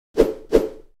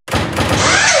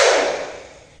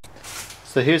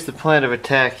So here's the plan of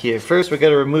attack here. First we're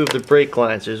going to remove the brake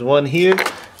lines. There's one here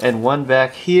and one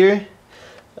back here.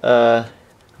 We're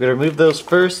going to remove those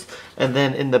first, and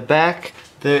then in the back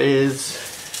there is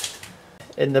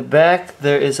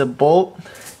a bolt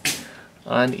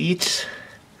on each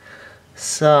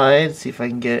side. Let's see if I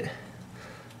can get,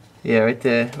 yeah, right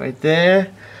there,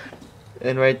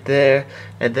 and right there,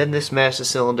 and then this master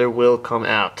cylinder will come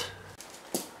out.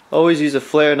 Always use a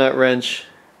flare nut wrench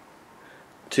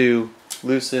to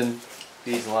loosen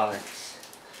these lines.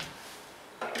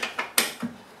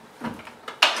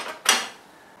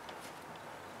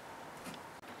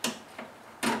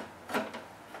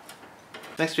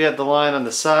 Next we have the line on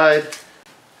the side.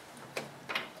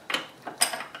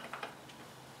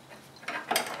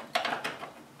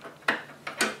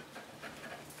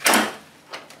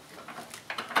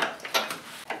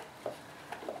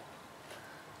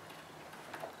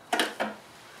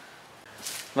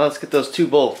 Now let's get those two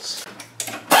bolts.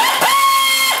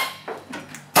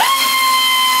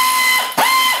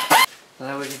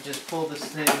 Now we can just pull this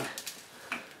thing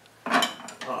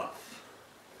off.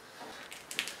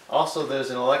 Also, there's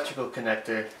an electrical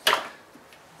connector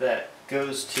that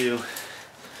goes to,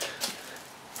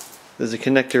 there's a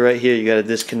connector right here you got to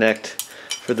disconnect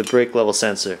for the brake level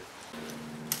sensor.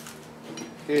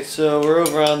 Okay, so we're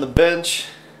over on the bench.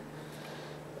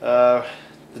 The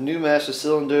new master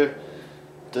cylinder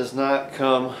does not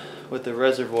come with the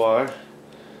reservoir,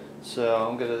 so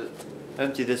I'm going to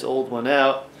empty this old one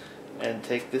out and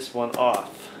take this one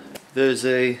off. There's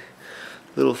a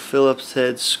little Phillips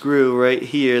head screw right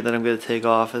here that I'm going to take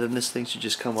off, and then this thing should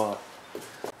just come off.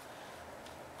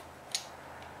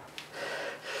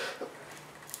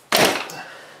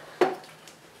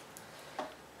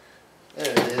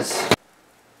 There it is.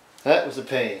 That was a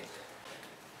pain.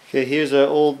 Okay, here's our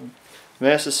old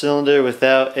master cylinder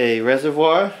without a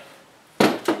reservoir.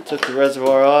 Took the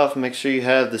reservoir off. Make sure you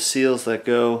have the seals that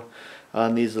go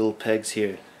on these little pegs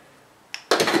here.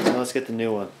 So let's get the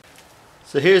new one.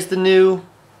 So here's the new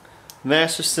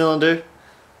master cylinder.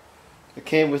 It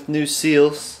came with new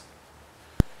seals,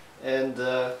 and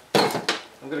I'm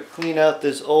going to clean out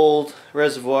this old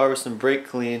reservoir with some brake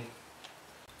clean.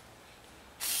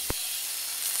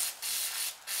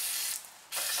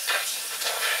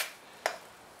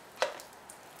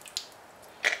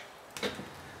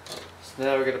 So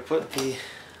now we're going to put the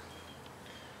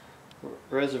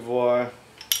reservoir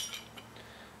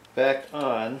back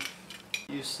on.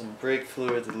 Use some brake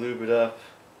fluid to lube it up.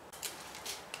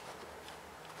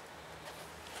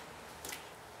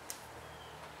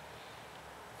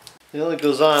 It only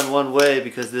goes on one way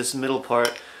because this middle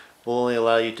part will only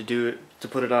allow you to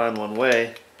put it on one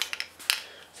way.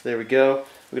 So there we go.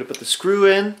 We're going to put the screw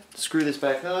in, screw this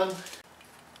back on.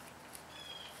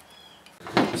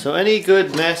 So any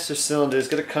good master cylinder is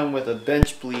going to come with a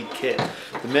bench bleed kit.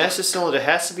 The master cylinder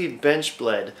has to be bench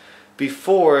bled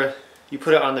before you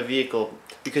put it on the vehicle,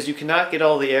 because you cannot get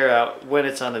all the air out when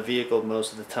it's on the vehicle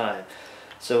most of the time.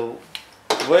 So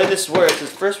the way this works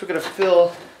is first we're going to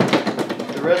fill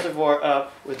the reservoir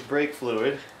up with brake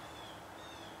fluid.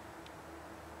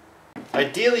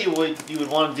 Ideally you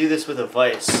would want to do this with a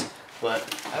vise, but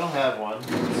I don't have one.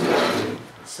 So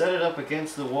set it up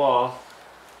against the wall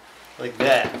like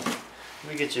that.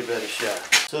 Let me get you a better shot.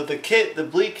 So the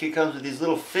bleed kit comes with these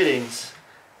little fittings,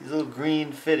 these little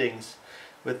green fittings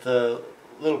with a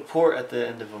little port at the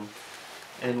end of them.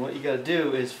 And what you got to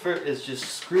do is just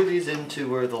screw these into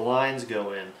where the lines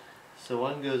go in. So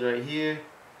one goes right here,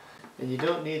 and you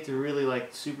don't need to really like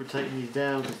super tighten these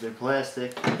down because they're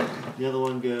plastic. The other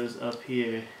one goes up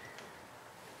here.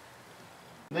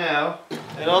 Now,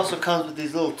 it also comes with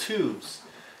these little tubes.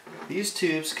 These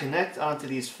tubes connect onto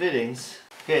these fittings.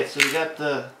 Okay, so we got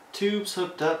the tubes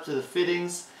hooked up to the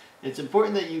fittings. It's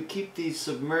important that you keep these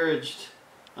submerged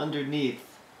underneath.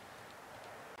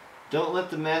 Don't let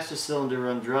the master cylinder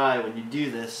run dry when you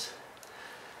do this,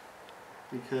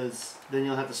 because then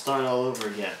you'll have to start all over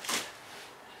again.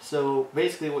 So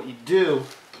basically what you do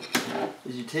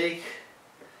is you take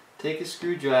a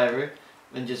screwdriver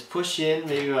and just push in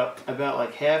maybe about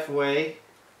like halfway,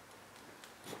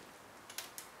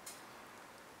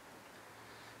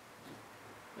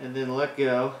 and then let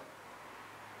go,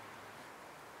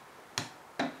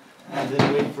 and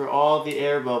then wait for all the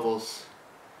air bubbles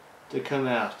to come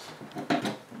out.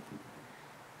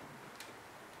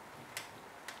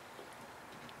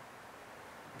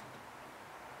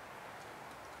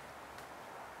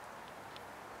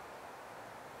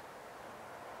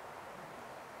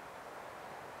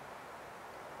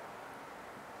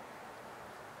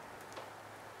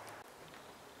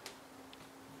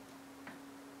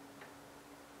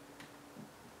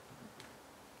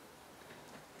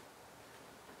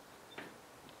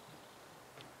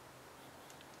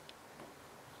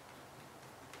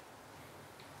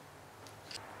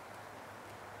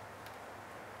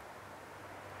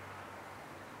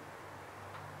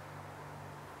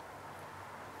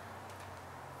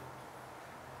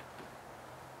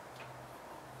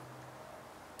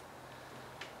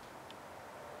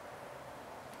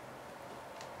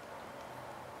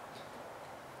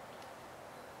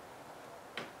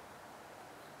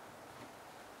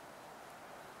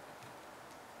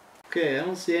 Okay, I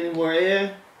don't see any more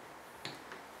air.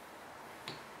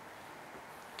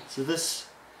 So this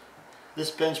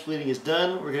bench bleeding is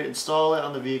done. We're going to install it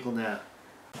on the vehicle now.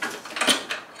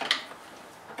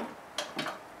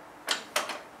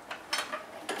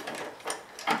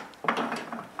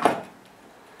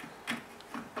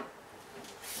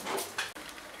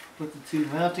 Put the two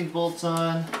mounting bolts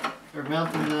on, or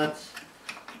mounting nuts.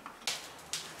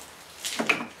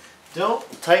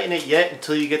 Don't tighten it yet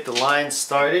until you get the line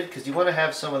started, because you want to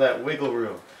have some of that wiggle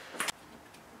room.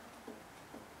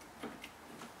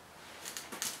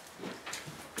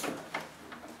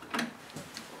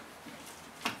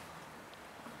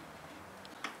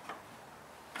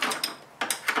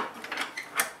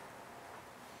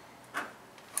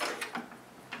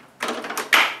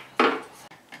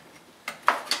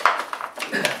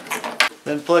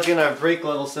 Then plug in our brake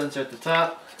level sensor at the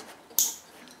top.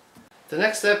 The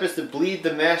next step is to bleed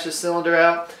the master cylinder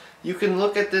out. You can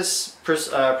look at this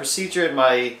procedure in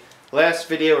my last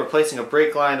video replacing a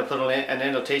brake line. I'll put an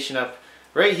annotation up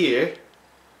right here.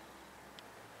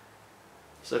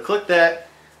 So click that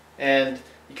and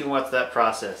you can watch that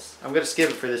process. I'm going to skip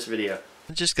it for this video.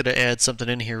 I'm just going to add something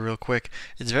in here real quick.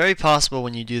 It's very possible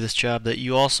when you do this job that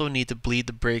you also need to bleed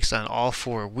the brakes on all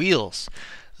four wheels.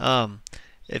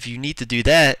 If you need to do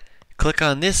that, click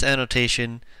on this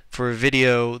annotation for a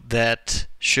video that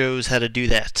shows how to do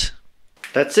that.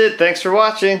 That's it. Thanks for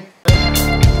watching.